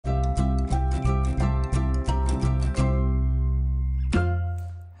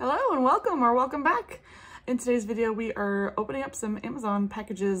welcome or welcome back. In today's video, we are opening up some Amazon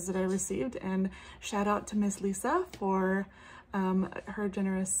packages that I received, and shout out to Miss Lisa for her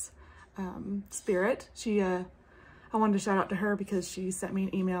generous spirit. I wanted to shout out to her because she sent me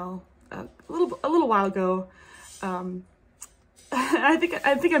an email a little while ago. I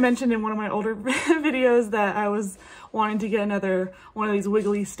think I mentioned in one of my older videos that I was wanting to get another one of these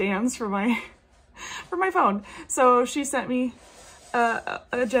wiggly stands for my phone. So she sent me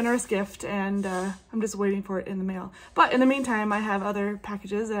a generous gift, and I'm just waiting for it in the mail. But in the meantime, I have other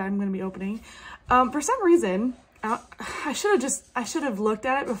packages that I'm going to be opening. For some reason, I should have looked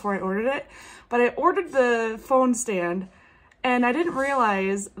at it before I ordered it, but I ordered the phone stand, and I didn't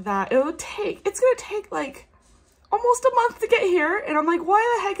realize that it's going to take like almost a month to get here. And I'm like,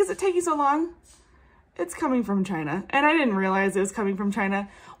 why the heck is it taking so long? It's coming from China, and I didn't realize it was coming from China.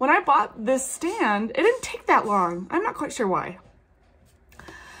 When I bought this stand, it didn't take that long. I'm not quite sure why.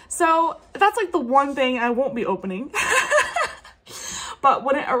 So that's like the one thing I won't be opening. But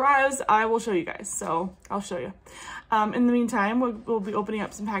when it arrives, I will show you guys. So I'll show you. In the meantime, we'll be opening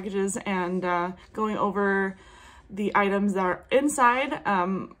up some packages and going over the items that are inside.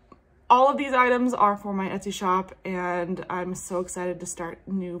 All of these items are for my Etsy shop, and I'm so excited to start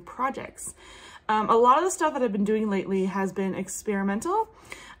new projects. A lot of the stuff that I've been doing lately has been experimental.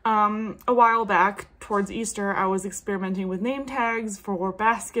 A while back, towards Easter, I was experimenting with name tags for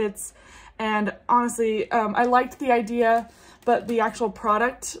baskets, and honestly, I liked the idea, but the actual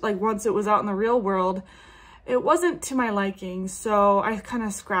product, like once it was out in the real world, it wasn't to my liking, so I kind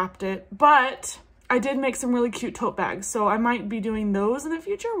of scrapped it. But I did make some really cute tote bags, so I might be doing those in the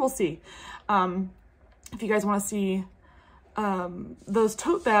future. We'll see. If you guys want to see those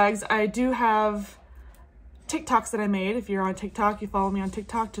tote bags, I do have TikToks that I made. If you're on TikTok, you follow me on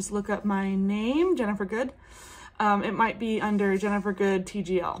TikTok, just look up my name, Jennifer Good. It might be under Jennifer Good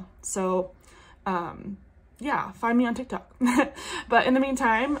TGL. So yeah, find me on TikTok. But in the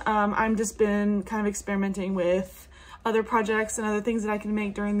meantime, I've just been kind of experimenting with other projects and other things that I can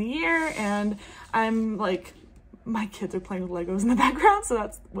make during the year. And I'm like, my kids are playing with Legos in the background, so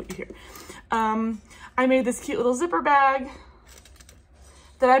that's what you hear. I made this cute little zipper bag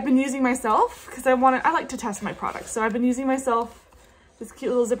that I've been using myself because I like to test my products. So I've been using myself this cute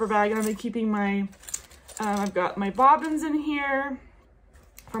little zipper bag, and I've been keeping my, I've got my bobbins in here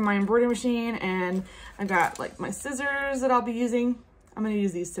from my embroidery machine, and I've got like my scissors that I'll be using. I'm gonna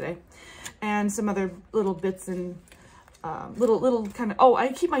use these today, and some other little bits and little kind of, oh,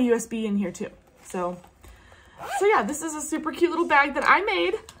 I keep my USB in here too. So yeah, this is a super cute little bag that I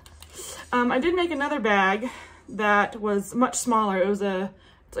made. I did make another bag that was much smaller.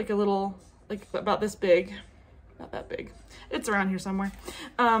 It's like a little, like about this big, not that big. It's around here somewhere.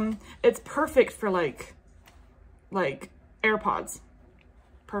 It's perfect for like AirPods.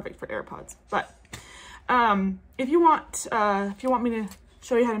 Perfect for AirPods. But if you want me to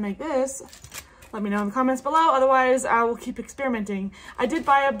show you how to make this, let me know in the comments below. Otherwise, I will keep experimenting. I did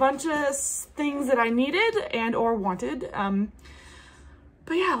buy a bunch of things that I needed and or wanted.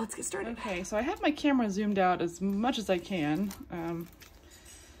 But yeah, let's get started. Okay, so I have my camera zoomed out as much as I can.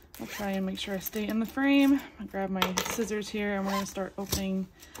 I'll try and make sure I stay in the frame. I'll grab my scissors here, and we're gonna start opening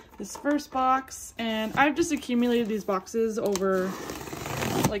this first box. And I've just accumulated these boxes over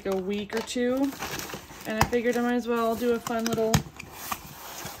like a week or two, and I figured I might as well do a fun little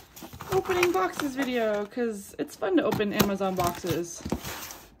opening boxes video, because it's fun to open Amazon boxes.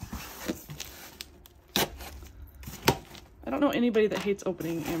 I don't know anybody that hates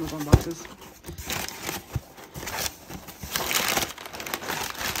opening Amazon boxes.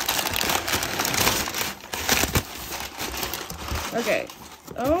 Okay.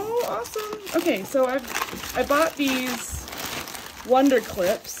 Oh, awesome. Okay, so I bought these Wonder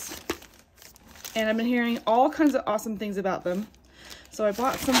Clips, and I've been hearing all kinds of awesome things about them. So I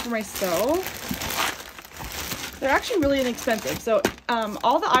bought some for myself. They're actually really inexpensive. So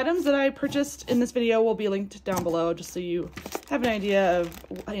all the items that I purchased in this video will be linked down below, just so you have an idea of,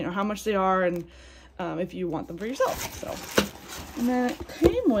 you know, how much they are, and if you want them for yourself. So, and then it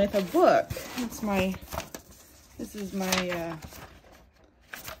came with a book. This is my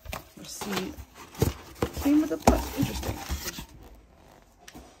receipt. Came with a book.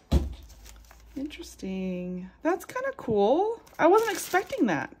 Interesting. That's kind of cool. I wasn't expecting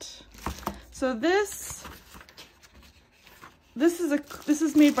that. So this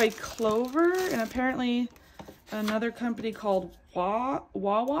is made by Clover, and apparently another company called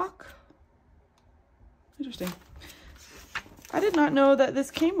Wawak. Interesting. I did not know that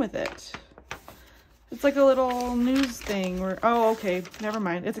this came with it. It's like a little news thing where, oh, okay, never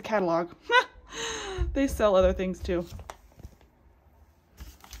mind. It's a catalog. They sell other things too.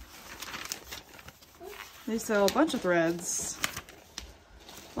 They sell a bunch of threads.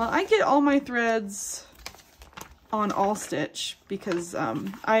 Well, I get all my threads on All Stitch because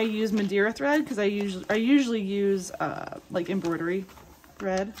I use Madeira thread because I usually use like embroidery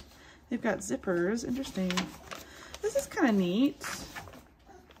thread. They've got zippers. Interesting. This is kind of neat.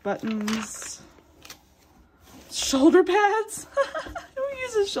 Buttons. Shoulder pads. Who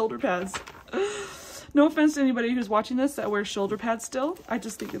uses shoulder pads? No offense to anybody who's watching this that wears shoulder pads still. I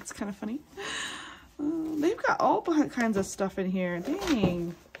just think it's kind of funny. They've got all kinds of stuff in here.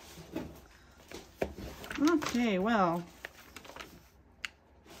 Dang. Okay, well.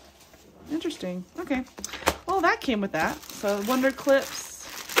 Interesting. Okay. Well, that came with that. So Wonder Clips.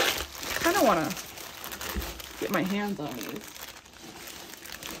 Kind of want to get my hands on these.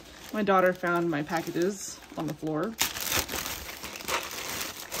 My daughter found my packages on the floor.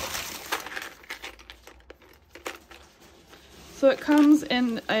 So it comes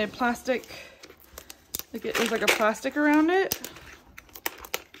in a plastic, like there's like a plastic around it.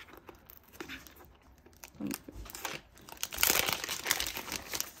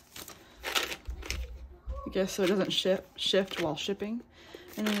 I guess so it doesn't shift while shipping.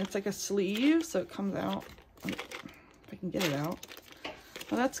 And then it's like a sleeve, so it comes out. If I can get it out.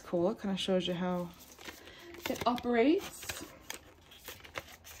 Well, that's cool. It kind of shows you how it operates.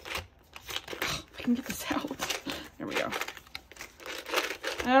 Oh, if I can get this out. There we go.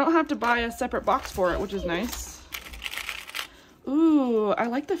 And I don't have to buy a separate box for it, which is nice. Ooh, I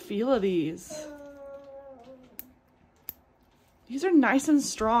like the feel of these. These are nice and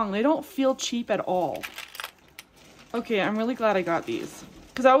strong. They don't feel cheap at all. Okay, I'm really glad I got these.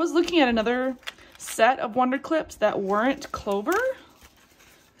 Because I was looking at another set of Wonder Clips that weren't Clover.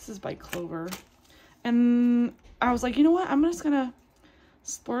 This is by Clover. And I was like, you know what? I'm just gonna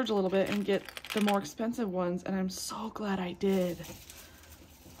splurge a little bit and get the more expensive ones. And I'm so glad I did.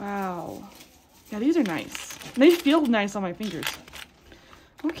 Wow. Yeah, these are nice. They feel nice on my fingers.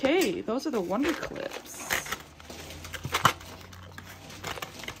 Okay, those are the Wonder Clips.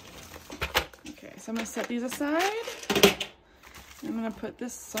 Okay, so I'm gonna set these aside. I'm gonna put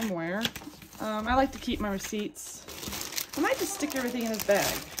this somewhere. I like to keep my receipts. I might just stick everything in this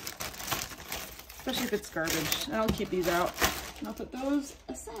bag, especially if it's garbage. And I'll keep these out and I'll put those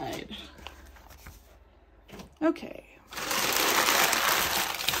aside. Okay.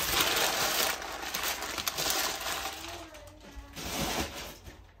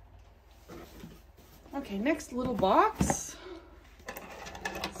 Okay, next little box.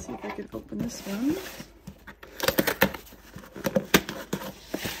 Let's see if I can open this one.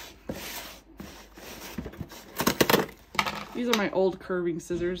 These are my old curving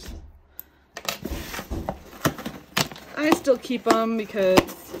scissors. I still keep them because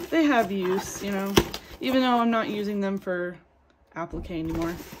they have use, you know, even though I'm not using them for applique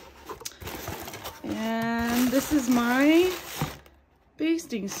anymore. And this is my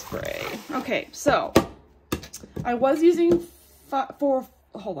basting spray. Okay, so I was using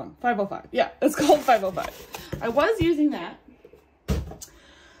 505. Yeah, it's called 505. I was using that,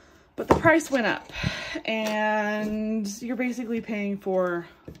 but the price went up and you're basically paying for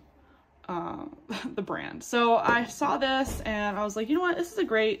the brand. So I saw this and I was like, you know what? This is a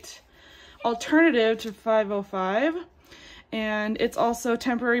great alternative to 505. And it's also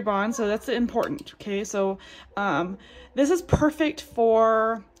temporary bond, so that's important. Okay, so this is perfect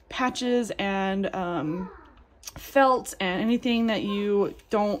for patches and felt and anything that you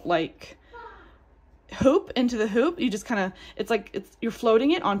don't like hoop into the hoop. You just kind of, you're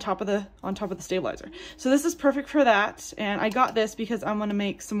floating it on top of the stabilizer. So this is perfect for that. And I got this because I'm going to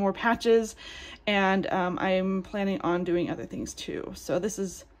make some more patches and I'm planning on doing other things too. So this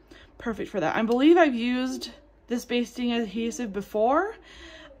is perfect for that. I believe I've used this basting adhesive before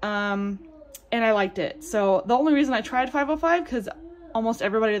and I liked it. So the only reason I tried 505 because almost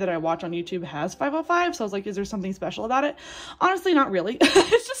everybody that I watch on YouTube has 505. So I was like, is there something special about it? Honestly, not really.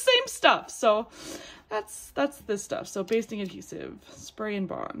 It's just same stuff. So that's this stuff. So basting adhesive, spray and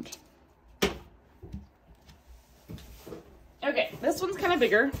bond. Okay, this one's kind of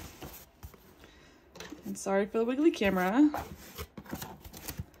bigger. And sorry for the wiggly camera.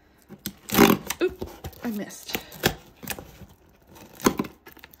 Oop, I missed.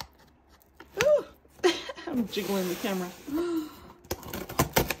 Ooh, I'm jiggling the camera.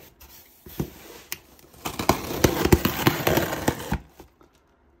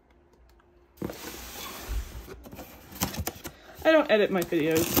 I don't edit my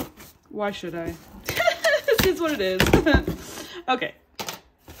videos. Why should I? This is what it is. Okay.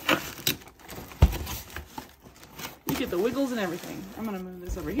 You get the wiggles and everything. I'm gonna move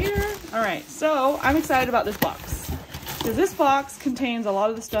this over here. All right, so I'm excited about this box because this box contains a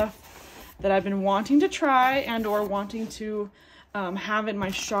lot of the stuff that I've been wanting to try and or wanting to have in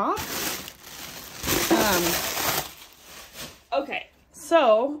my shop. Okay,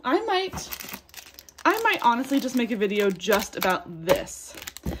 so I might honestly just make a video just about this,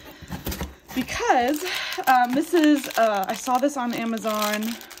 because this is, I saw this on Amazon,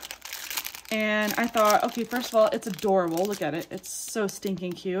 and I thought, okay, first of all, it's adorable. Look at it. It's so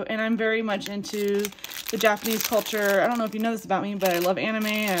stinking cute. And I'm very much into the Japanese culture. I don't know if you know this about me, but I love anime.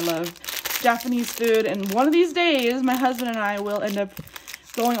 I love Japanese food. And one of these days, my husband and I will end up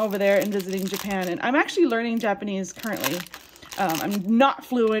going over there and visiting Japan. And I'm actually learning Japanese currently. I'm not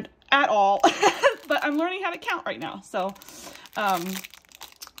fluent at all, but I'm learning how to count right now. So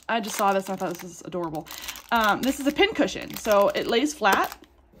I just saw this and I thought this was adorable. This is a pin cushion. So it lays flat,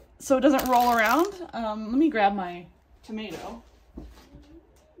 so it doesn't roll around. Let me grab my tomato.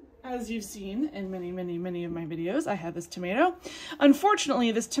 As you've seen in many of my videos, I have this tomato.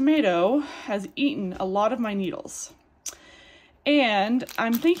 Unfortunately, this tomato has eaten a lot of my needles. And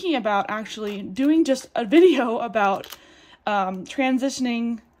I'm thinking about actually doing just a video about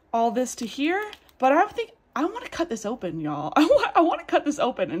transitioning all this to here. But I think I want to cut this open, y'all. I want to cut this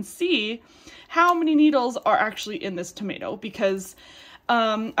open and see how many needles are actually in this tomato, because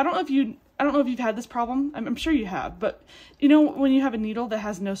I don't know if you've had this problem. I'm sure you have, but you know when you have a needle that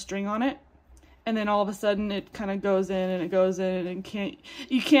has no string on it, and then all of a sudden it kind of goes in and it goes in and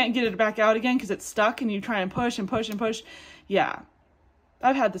you can't get it back out again because it's stuck, and you try and push and push and push. Yeah,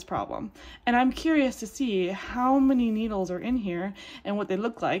 I've had this problem, and I'm curious to see how many needles are in here and what they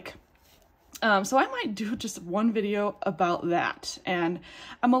look like. So I might do just one video about that, and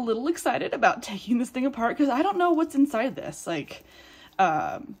I'm a little excited about taking this thing apart because I don't know what's inside this. Like,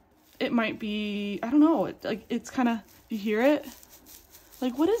 it might be, I don't know, it's kind of, you hear it?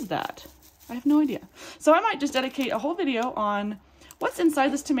 Like, what is that? I have no idea. So I might just dedicate a whole video on what's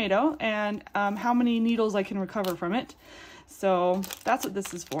inside this tomato and how many needles I can recover from it. So that's what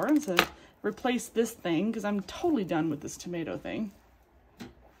this is for, to replace this thing, because I'm totally done with this tomato thing.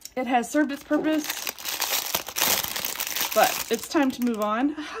 It has served its purpose, but it's time to move on.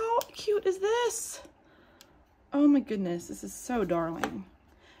 How cute is this? Oh my goodness, this is so darling.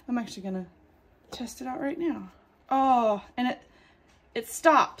 I'm actually gonna test it out right now. Oh, and it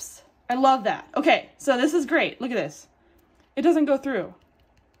stops. I love that. Okay, so this is great. Look at this. It doesn't go through.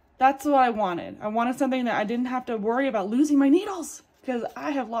 That's what I wanted. I wanted something that I didn't have to worry about losing my needles, because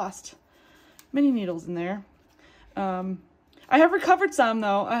I have lost many needles in there. I have recovered some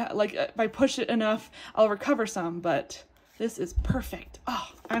though. Like if I push it enough, I'll recover some, but this is perfect.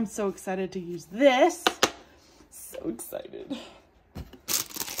 Oh, I'm so excited to use this. So excited.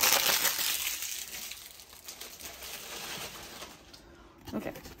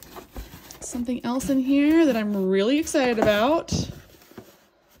 Okay. Something else in here that I'm really excited about.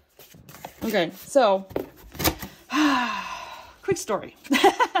 Okay, so quick story.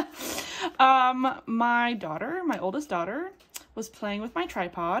 My daughter, my oldest daughter, was playing with my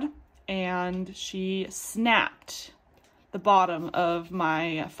tripod and she snapped the bottom of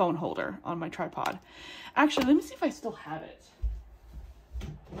my phone holder on my tripod. Actually, let me see if I still have it.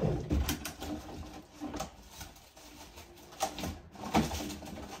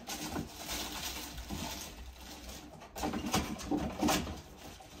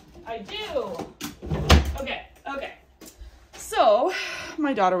 I do. Okay. So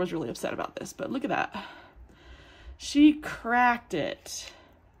my daughter was really upset about this, but look at that. She cracked it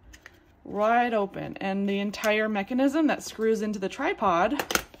right open, and the entire mechanism that screws into the tripod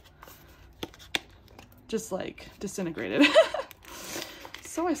just like disintegrated.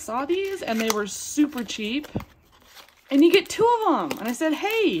 So I saw these and they were super cheap, and you get 2 of them. And I said,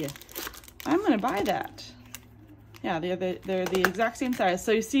 hey, I'm gonna buy that. Yeah, they're the exact same size.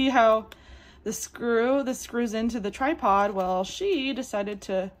 So you see how this screws into the tripod? Well, she decided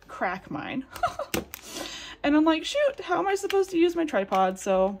to crack mine. And I'm like, shoot, how am I supposed to use my tripod?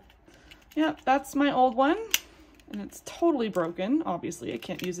 So, yeah, that's my old one. And it's totally broken. Obviously, I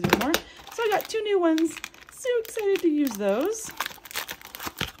can't use it anymore. So I got 2 new ones. So excited to use those.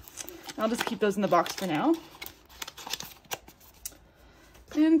 I'll just keep those in the box for now.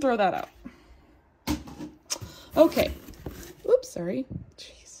 And throw that out. Okay. Oops, sorry.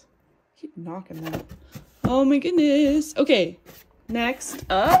 Jeez. Keep knocking that. Oh my goodness. Okay. Next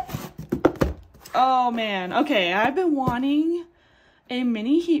up. Oh man. Okay, I've been wanting a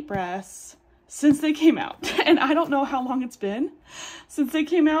mini heat press since they came out. And I don't know how long it's been since they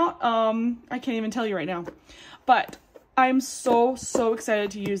came out. I can't even tell you right now. But I'm so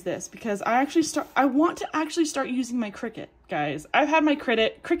excited to use this because I want to actually start using my Cricut, guys. I've had my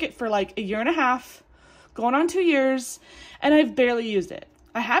Cricut for like 1.5 years, going on 2 years, and I've barely used it.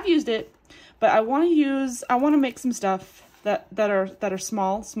 I have used it, but I want to make some stuff that are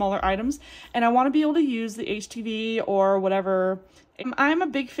smaller items, and I want to be able to use the HTV or whatever. I'm a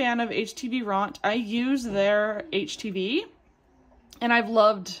big fan of HTV Ront. I use their HTV and I've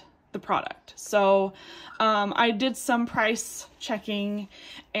loved the product. So I did some price checking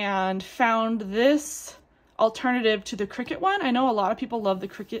and found this alternative to the Cricut one. I know a lot of people love the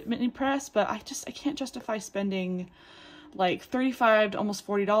Cricut mini press, but I can't justify spending like $35 to almost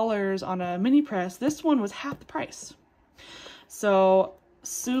 $40 on a mini press. This one was half the price. So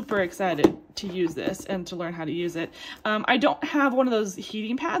super excited to use this and to learn how to use it. I don't have one of those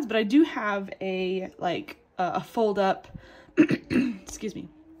heating pads, but I do have a fold up excuse me,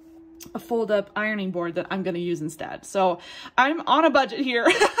 a fold up ironing board that I'm going to use instead. So I'm on a budget here.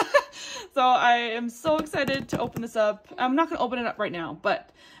 So I am so excited to open this up. I'm not going to open it up right now, but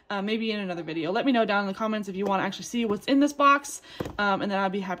maybe in another video. Let me know down in the comments if you want to actually see what's in this box, and then I'll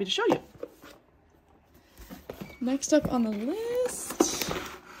be happy to show you. Next up on the list,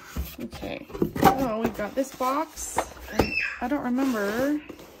 okay, oh, we've got this box, and I don't remember.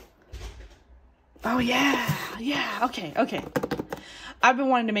 Oh yeah, okay. I've been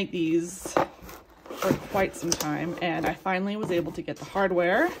wanting to make these for quite some time, and I finally was able to get the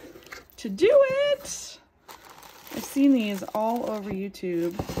hardware to do it. I've seen these all over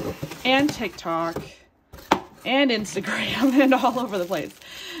YouTube and TikTok and Instagram and all over the place.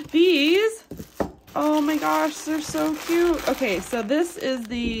 These, oh my gosh, they're so cute. Okay, so this is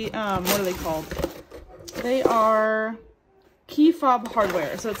the, what are they called? They are key fob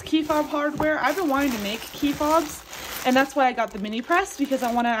hardware. So it's key fob hardware. I've been wanting to make key fobs, and that's why I got the mini press, because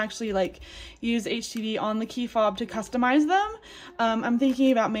I want to actually like use HTV on the key fob to customize them. I'm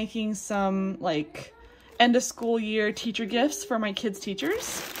thinking about making some like end of school year teacher gifts for my kids'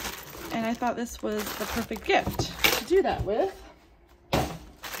 teachers, and I thought this was the perfect gift to do that with.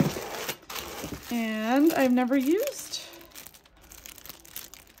 And I've never used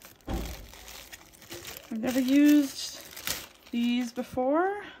these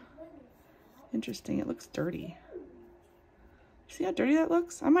before. Interesting, it looks dirty. See how dirty that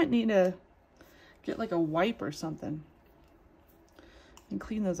looks? I might need to get like a wipe or something and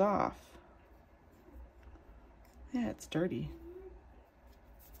clean those off. Yeah, it's dirty.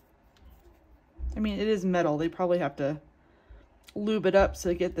 I mean, it is metal. They probably have to lube it up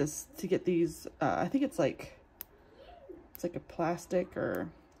to get this, to get these, I think it's like a plastic, or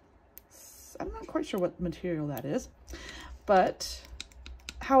I'm not quite sure what material that is, but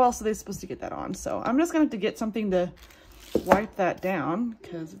how else are they supposed to get that on? So I'm just gonna have to get something to wipe that down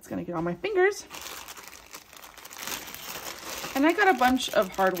because it's gonna get on my fingers. And I got a bunch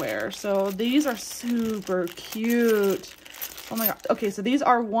of hardware. So these are super cute. Oh my God. Okay, so these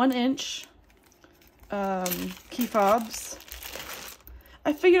are 1-inch key fobs.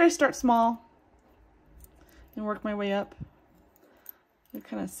 I figured I'd start small and work my way up. They're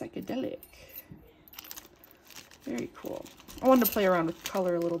kind of psychedelic. Very cool. I wanted to play around with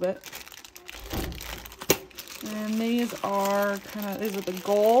color a little bit. And these are these are the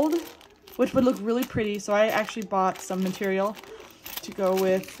gold, which would look really pretty. So I actually bought some material to go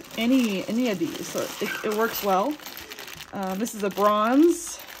with any of these. So it works well. This is a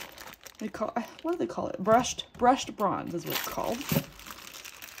bronze. What do they call it? Brushed bronze is what it's called.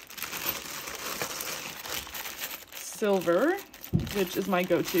 Silver, which is my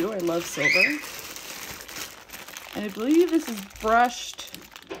go-to. I love silver. And I believe this is brushed,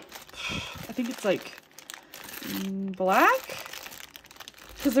 I think it's like black,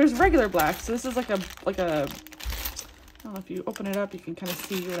 because there's regular black. So this is like a, I don't know, if you open it up, you can kind of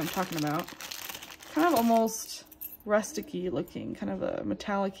see what I'm talking about. Kind of almost rustic-y looking, kind of a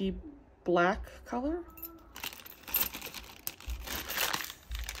metallic-y black color.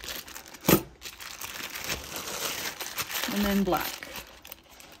 And then black,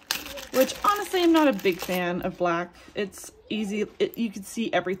 which honestly I'm not a big fan of black. It's easy, you can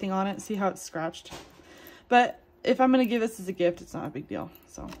see everything on it, see how it's scratched. But if I'm gonna give this as a gift, it's not a big deal.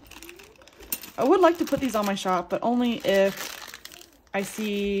 So I would like to put these on my shop, but only if I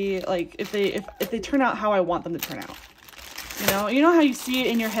see, like, if they turn out how I want them to turn out. You know how you see it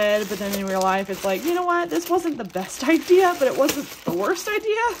in your head, but then in real life it's like, you know what, this wasn't the best idea, but it wasn't the worst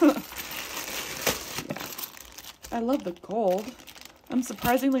idea. I love the gold. I'm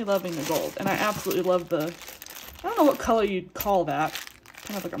surprisingly loving the gold, and I absolutely love the, I don't know what color you'd call that.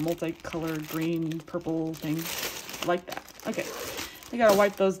 Kind of like a multicolored green, purple thing. I like that. Okay, I gotta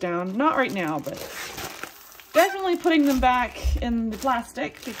wipe those down. Not right now, but definitely putting them back in the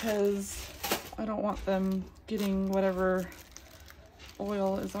plastic because I don't want them getting whatever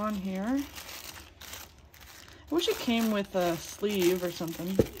oil is on here. I wish it came with a sleeve or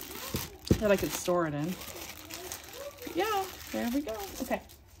something. that I could store it in. Yeah, there we go. Okay.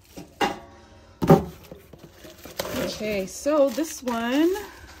 Okay, so this one.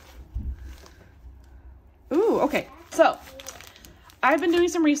 Ooh, okay. So I've been doing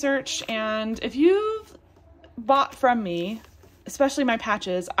some research, and if you've bought from me, especially my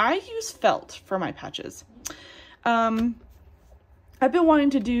patches, I use felt for my patches. I've been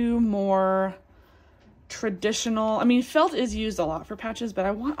wanting to do more traditional, I mean, felt is used a lot for patches, but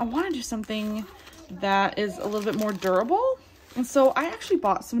I want to do something that is a little bit more durable. And so I actually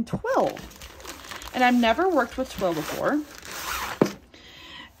bought some twill, and I've never worked with twill before.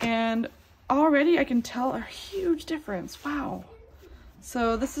 And already I can tell a huge difference. Wow.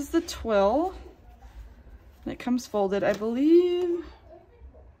 So this is the twill, and it comes folded, I believe.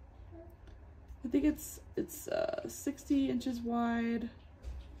 I think it's 60 inches wide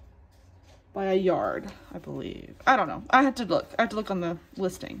by a yard, I believe. I don't know. I have to look on the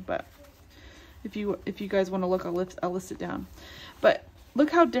listing, but if you guys want to look, I'll list it down. But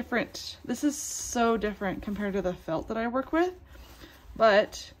look how different. This is so different compared to the felt that I work with,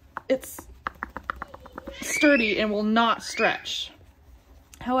 but it's sturdy and will not stretch.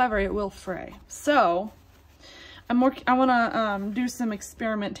 However, it will fray. So I want to do some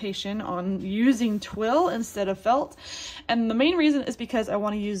experimentation on using twill instead of felt. And the main reason is because I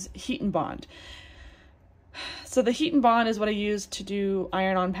want to use heat and bond. So the heat and bond is what I use to do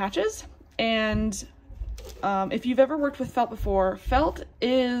iron-on patches. And if you've ever worked with felt before, felt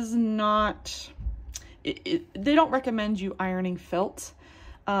is not, they don't recommend you ironing felt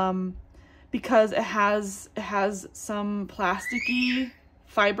because it has some plasticky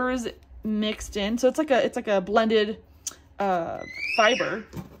fibers mixed in. So it's like a blended fiber,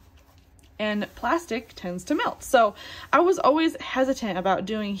 and plastic tends to melt. So I was always hesitant about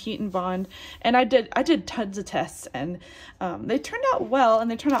doing heat and bond, and I did tons of tests, and they turned out well and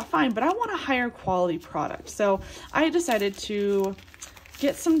they turned out fine, but I want a higher quality product. So I decided to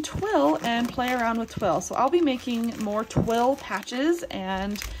get some twill and play around with twill. So I'll be making more twill patches,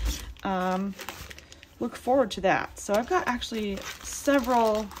 and look forward to that. So I've got actually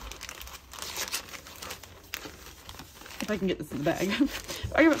several, if I can get this in the bag.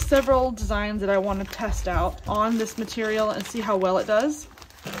 I have several designs that I want to test out on this material and see how well it does.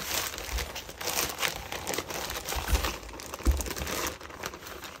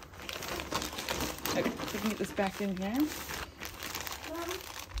 Okay, if I can get this back in here.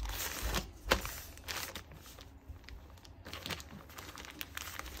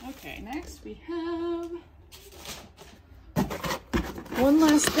 Okay, next we have one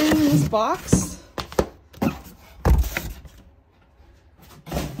last thing in this box.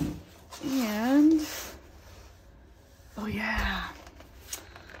 And, oh yeah.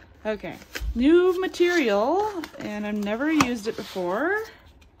 Okay, new material, and I've never used it before.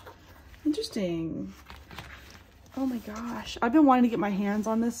 Interesting. Oh my gosh, I've been wanting to get my hands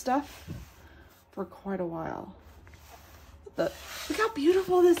on this stuff for quite a while. Look how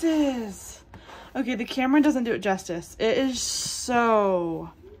beautiful this is. Okay, the camera doesn't do it justice. It is so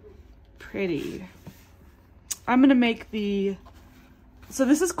pretty. I'm gonna make so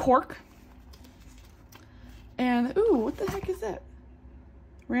this is cork. And, ooh, what the heck is that?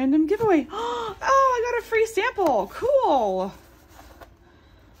 Random giveaway. Oh, I got a free sample. Cool.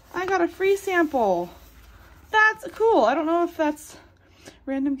 I got a free sample. That's cool. I don't know if that's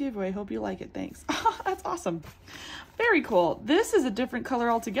random giveaway. Hope you like it. Thanks. That's awesome. Very cool. This is a different color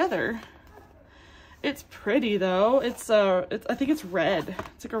altogether. It's pretty though. I think it's red.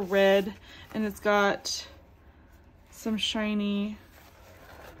 It's like a red, and it's got some shiny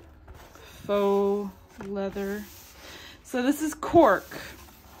faux leather. So this is cork,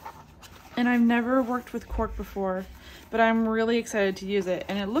 and I've never worked with cork before, but I'm really excited to use it.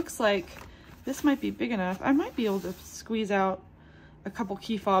 And it looks like this might be big enough. I might be able to squeeze out a couple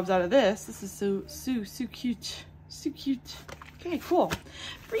key fobs out of this. This is so cute. So cute. Okay, cool.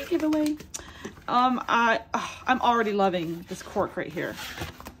 Free giveaway. I'm already loving this cork right here.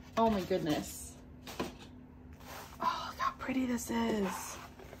 Oh my goodness. Oh, look how pretty this is.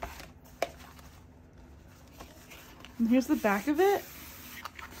 And here's the back of it.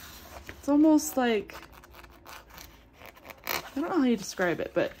 It's almost like, I don't know how you describe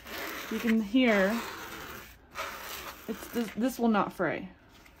it, but you can hear, this will not fray.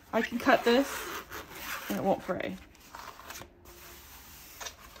 I can cut this and it won't fray.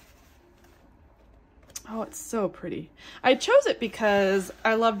 Oh, it's so pretty. I chose it because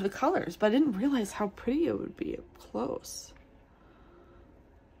I loved the colors, but I didn't realize how pretty it would be up close.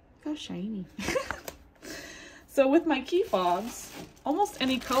 Look how shiny. So with my key fobs, almost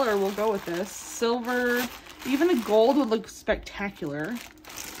any color will go with this. Silver, even the gold would look spectacular.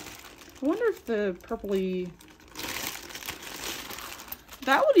 I wonder if the purpley,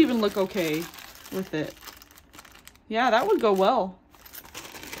 that would even look okay with it. Yeah, that would go well.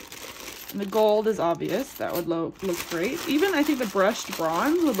 And the gold is obvious. That would look great. Even I think the brushed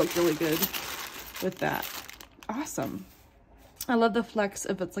bronze would look really good with that. Awesome. I love the flecks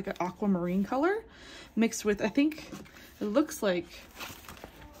if it's like an aquamarine color mixed with, I think it looks like,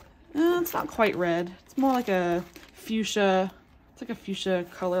 it's not quite red. It's more like a fuchsia. It's like a fuchsia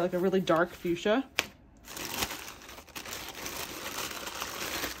color, like a really dark fuchsia.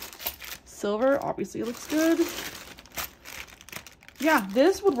 Silver obviously looks good. Yeah,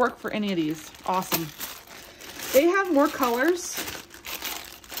 this would work for any of these. Awesome. They have more colors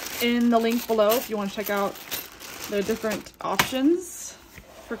in the link below if you want to check out the different options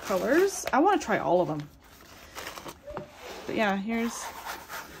for colors. I want to try all of them. But yeah, here's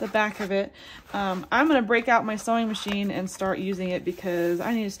the back of it. I'm going to break out my sewing machine and start using it because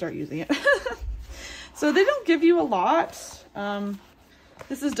I need to start using it. So they don't give you a lot.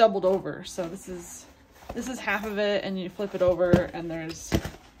 This is doubled over, so this is half of it, and you flip it over and there's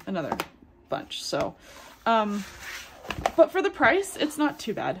another bunch. So but for the price, it's not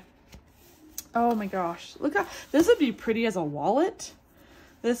too bad. Oh my gosh, look how this would be pretty as a wallet.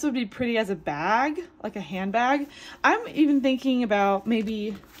 This would be pretty as a bag, like a handbag. I'm even thinking about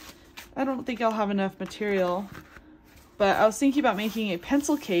maybe, I don't think I'll have enough material, but I was thinking about making a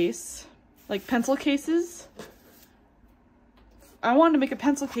pencil case, like pencil cases. I wanted to make a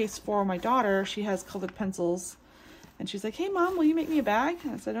pencil case for my daughter. She has colored pencils. And she's like, hey mom, will you make me a bag?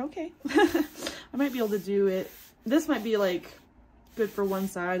 And I said, okay. I might be able to do it. This might be like good for one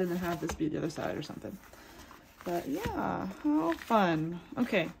side and then have this be the other side or something. But yeah, how fun.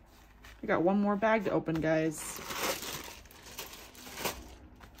 Okay, I got one more bag to open, guys.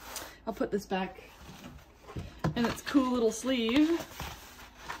 I'll put this back in its cool little sleeve.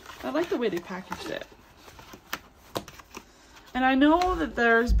 I like the way they packaged it. And I know that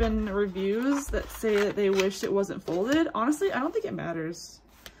there's been reviews that say that they wish it wasn't folded. Honestly, I don't think it matters.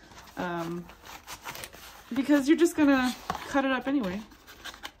 Because you're just gonna cut it up anyway.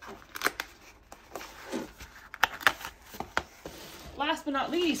 Last but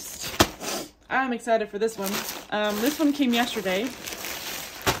not least, I'm excited for this one. This one came yesterday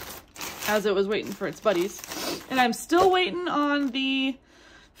as it was waiting for its buddies. And I'm still waiting on the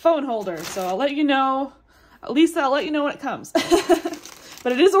phone holder. So I'll let you know. At least I'll let you know when it comes.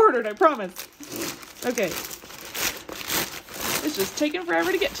 But it is ordered, I promise. Okay. It's just taking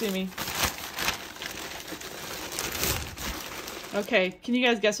forever to get to me. Okay, can you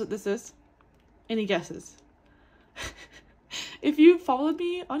guys guess what this is? Any guesses? If you've followed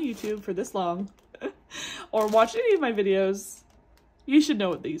me on YouTube for this long, or watched any of my videos, you should know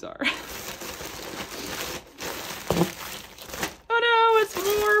what these are. Oh no, it's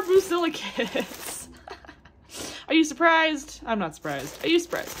more Boozilla kits. Are you surprised? I'm not surprised. Are you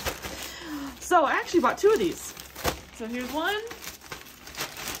surprised? So I actually bought 2 of these. So here's one.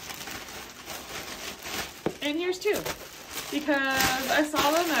 And here's 2. Because I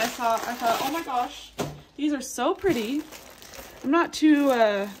saw them and I thought, oh my gosh, these are so pretty. I'm not too,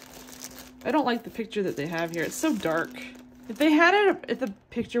 I don't like the picture that they have here. It's so dark. If they had it, if the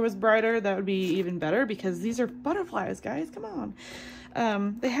picture was brighter, that would be even better because these are butterflies, guys. Come on.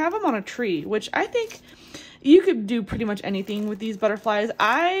 They have them on a tree, which I think you could do pretty much anything with these butterflies.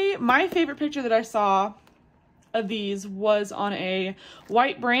 My favorite picture that I saw of these was on a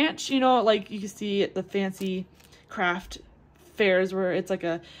white branch, you know, like you can see at the fancy craft fairs where it's like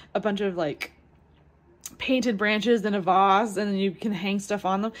a bunch of like painted branches in a vase and then you can hang stuff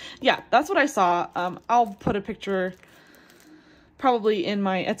on them. Yeah, that's what I saw. I'll put a picture probably in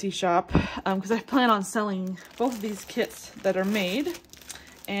my Etsy shop because I plan on selling both of these kits that are made.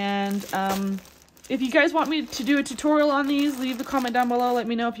 And if you guys want me to do a tutorial on these, leave a comment down below. Let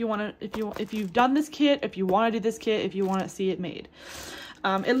me know if you want to, if you've done this kit, if you want to do this kit, if you want to see it made.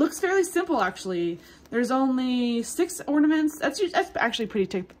 It looks fairly simple, actually. There's only 6 ornaments. That's actually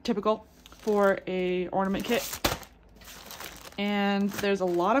pretty typical for a ornament kit. And there's a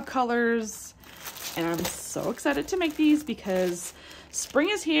lot of colors, and I'm so excited to make these because spring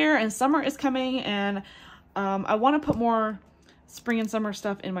is here and summer is coming, and I want to put more spring and summer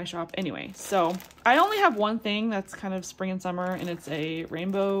stuff in my shop anyway. So I only have one thing that's kind of spring and summer, and it's a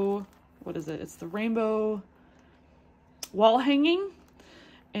rainbow, what is it? It's the rainbow wall hanging,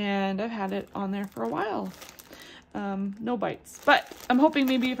 and I've had it on there for a while. No bites, but I'm hoping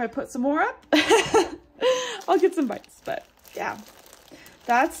maybe if I put some more up, I'll get some bites. But yeah,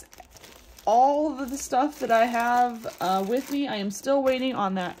 that's all of the stuff that I have with me. I am still waiting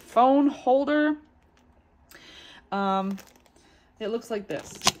on that phone holder. It looks like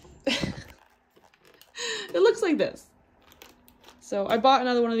this. It looks like this. So I bought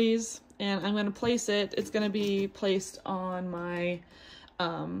another one of these and I'm going to place it. It's going to be placed on my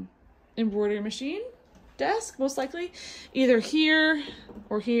embroidery machine desk, most likely. Either here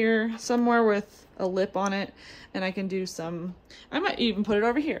or here, somewhere with a lip on it. And I can do some, I might even put it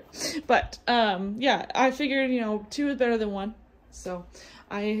over here. But yeah, I figured, you know, 2 is better than 1. So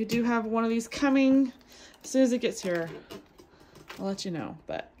I do have one of these coming. As soon as it gets here, I'll let you know.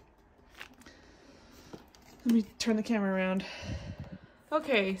 But let me turn the camera around.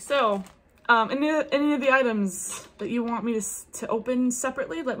 Okay, so any of the items that you want me to open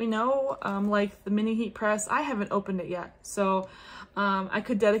separately, let me know. Like the mini heat press, I haven't opened it yet. So I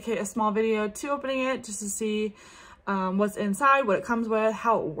could dedicate a small video to opening it just to see what's inside, what it comes with,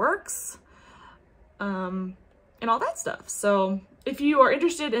 how it works, and all that stuff. So if you are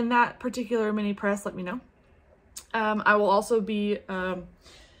interested in that particular mini press, let me know. I will also be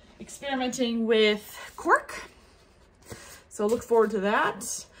experimenting with cork, so look forward to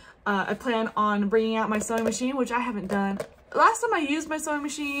that. I plan on bringing out my sewing machine, which I haven't done. Last time I used my sewing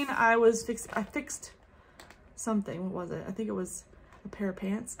machine, I fixed something. What was it? I think it was a pair of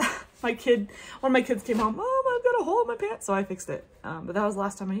pants. One of my kids came home, Mom, I've got a hole in my pants, so I fixed it. But that was the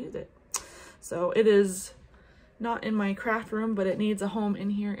last time I used it. So it is not in my craft room, but it needs a home in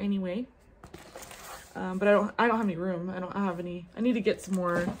here anyway. But I don't have any room. I don't have any. I need to get some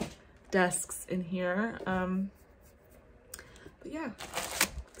more desks in here. But yeah,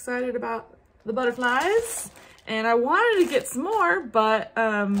 excited about the butterflies, and I wanted to get some more, but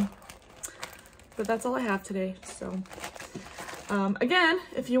that's all I have today. So again,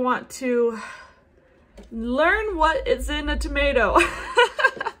 if you want to learn what is in a tomato,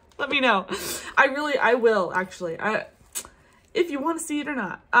 let me know. I will actually. If you want to see it or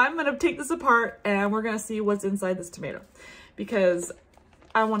not, I'm going to take this apart and we're going to see what's inside this tomato, because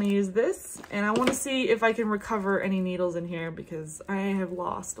I want to use this and I want to see if I can recover any needles in here, because I have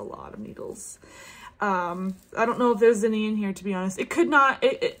lost a lot of needles. I don't know if there's any in here, to be honest. It could not,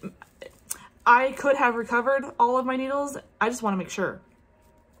 I could have recovered all of my needles. I just want to make sure,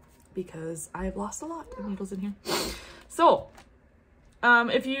 because I have lost a lot of needles in here. So,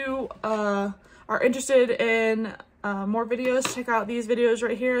 if you are interested in more videos, check out these videos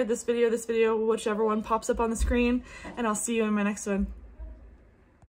right here, this video, whichever one pops up on the screen, and I'll see you in my next one.